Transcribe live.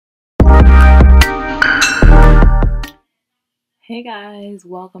Hey guys,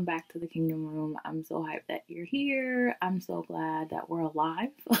 welcome back to the Kingdom Room. I'm so hyped that you're here. I'm so glad that we're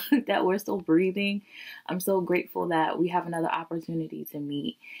alive, that we're still breathing. I'm so grateful that we have another opportunity to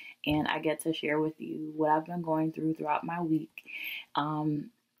meet and I get to share with you what I've been going through throughout my week.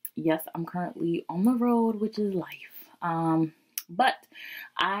 Yes, I'm currently on the road, which is life. But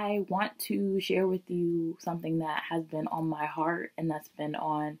I want to share with you something that has been on my heart and that's been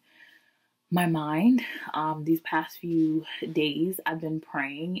on my mind. These past few days I've been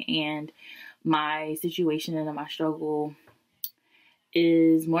praying, and my situation and my struggle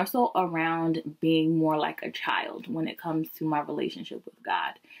is more so around being more like a child when it comes to my relationship with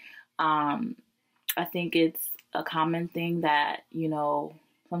God. I think it's a common thing that,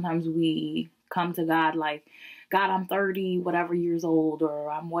 sometimes we come to God like, God, I'm 30, whatever years old, or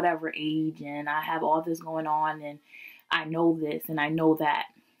I'm whatever age, and I have all this going on, and I know this and I know that.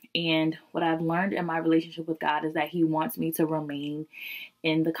 And what I've learned in my relationship with God is that He wants me to remain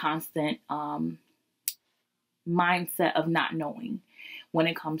in the constant mindset of not knowing when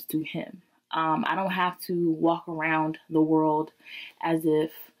it comes to Him. I don't have to walk around the world as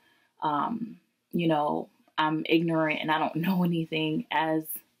if, I'm ignorant and I don't know anything, as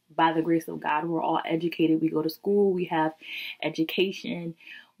by the grace of God, we're all educated. We go to school, we have education,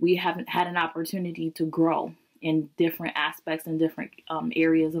 we haven't had an opportunity to grow in different aspects and different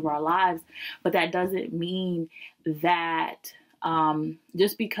areas of our lives. But that doesn't mean that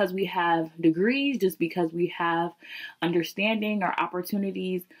just because we have degrees, just because we have understanding or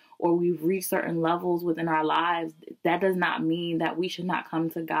opportunities, or we've reached certain levels within our lives, that does not mean that we should not come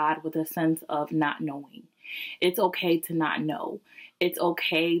to God with a sense of not knowing. It's okay to not know. It's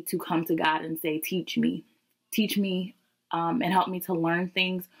okay to come to God and say, teach me, and help me to learn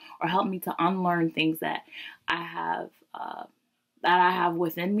things, or help me to unlearn things that I have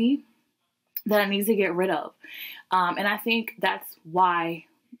within me that I need to get rid of. And I think that's why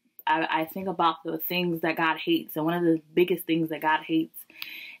I think about the things that God hates. And one of the biggest things that God hates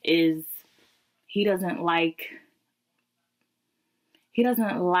is He doesn't like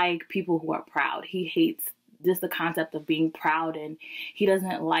people who are proud. He hates just the concept of being proud, and He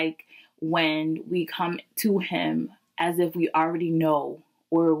doesn't like when we come to Him as if we already know,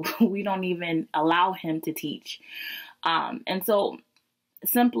 or we don't even allow Him to teach. And so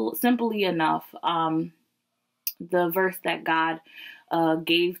simply enough, the verse that God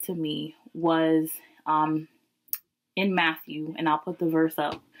gave to me was in Matthew, and I'll put the verse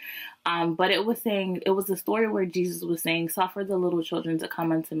up. But it was a story where Jesus was saying, suffer the little children to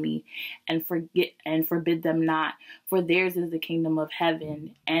come unto me, and forbid them not, for theirs is the kingdom of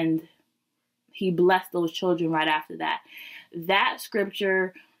heaven. And He blessed those children right after that. That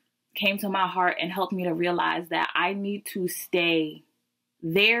scripture came to my heart and helped me to realize that I need to stay.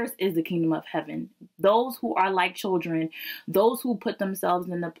 Theirs is the kingdom of heaven. Those who are like children, those who put themselves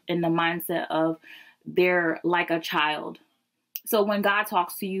in the mindset of they're like a child. So when God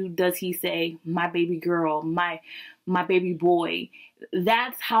talks to you, does He say, my baby girl, my baby boy?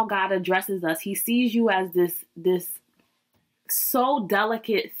 That's how God addresses us. He sees you as this so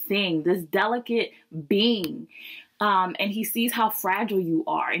delicate thing, this delicate being. And He sees how fragile you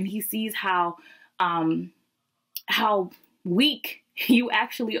are, and He sees how weak you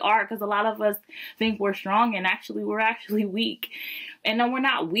actually are, because a lot of us think we're strong, and actually we're actually weak. And then we're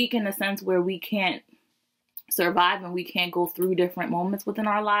not weak in the sense where we can't survive and we can't go through different moments within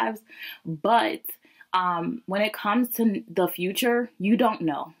our lives. But when it comes to the future, you don't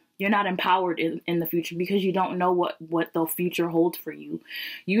know. You're not empowered in the future, because you don't know what the future holds for you.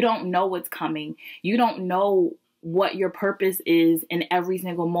 You don't know what's coming. You don't know what your purpose is in every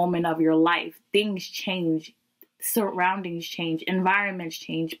single moment of your life. Things change. Surroundings change, environments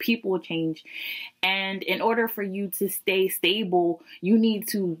change, people change. And in order for you to stay stable, you need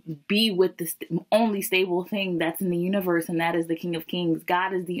to be with the only stable thing that's in the universe, and that is the King of Kings.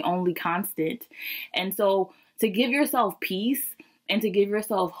 God is the only constant. And so to give yourself peace and to give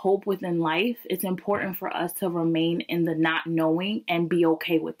yourself hope within life, it's important for us to remain in the not knowing and be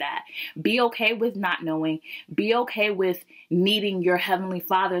okay with that. Be okay with not knowing. Be okay with needing your Heavenly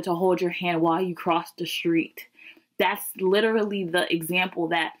Father to hold your hand while you cross the street. That's literally the example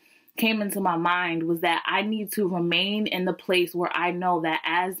that came into my mind, was that I need to remain in the place where I know that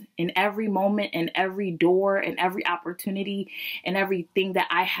as in every moment and every door and every opportunity and everything that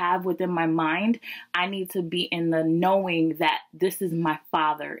I have within my mind, I need to be in the knowing that this is my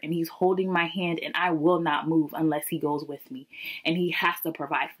Father and He's holding my hand, and I will not move unless He goes with me, and He has to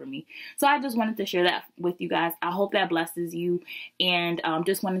provide for me. So I just wanted to share that with you guys. I hope that blesses you, and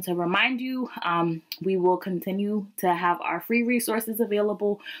just wanted to remind you, we will continue to have our free resources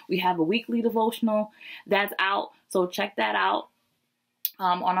available. We have a weekly devotional that's out, so check that out.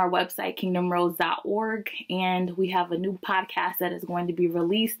 on our website, kingdomrose.org, and we have a new podcast that is going to be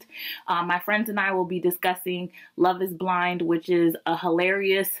released. My friends and I will be discussing Love is Blind, which is a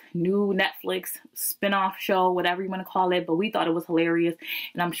hilarious new Netflix spinoff show, whatever you want to call it, but we thought it was hilarious,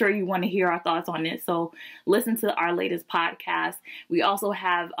 and I'm sure you want to hear our thoughts on it, so listen to our latest podcast. We also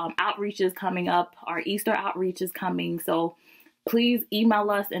have outreaches coming up. Our Easter outreach is coming, so please email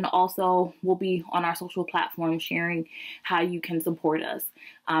us, and also we'll be on our social platforms sharing how you can support us.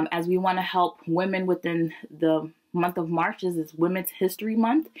 As we want to help women within the month of March, is Women's History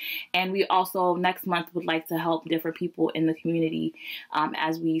Month, and we also next month would like to help different people in the community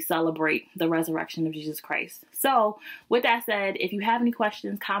as we celebrate the resurrection of Jesus Christ. So with that said, if you have any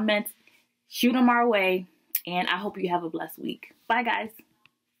questions, comments, shoot them our way, and I hope you have a blessed week. Bye guys.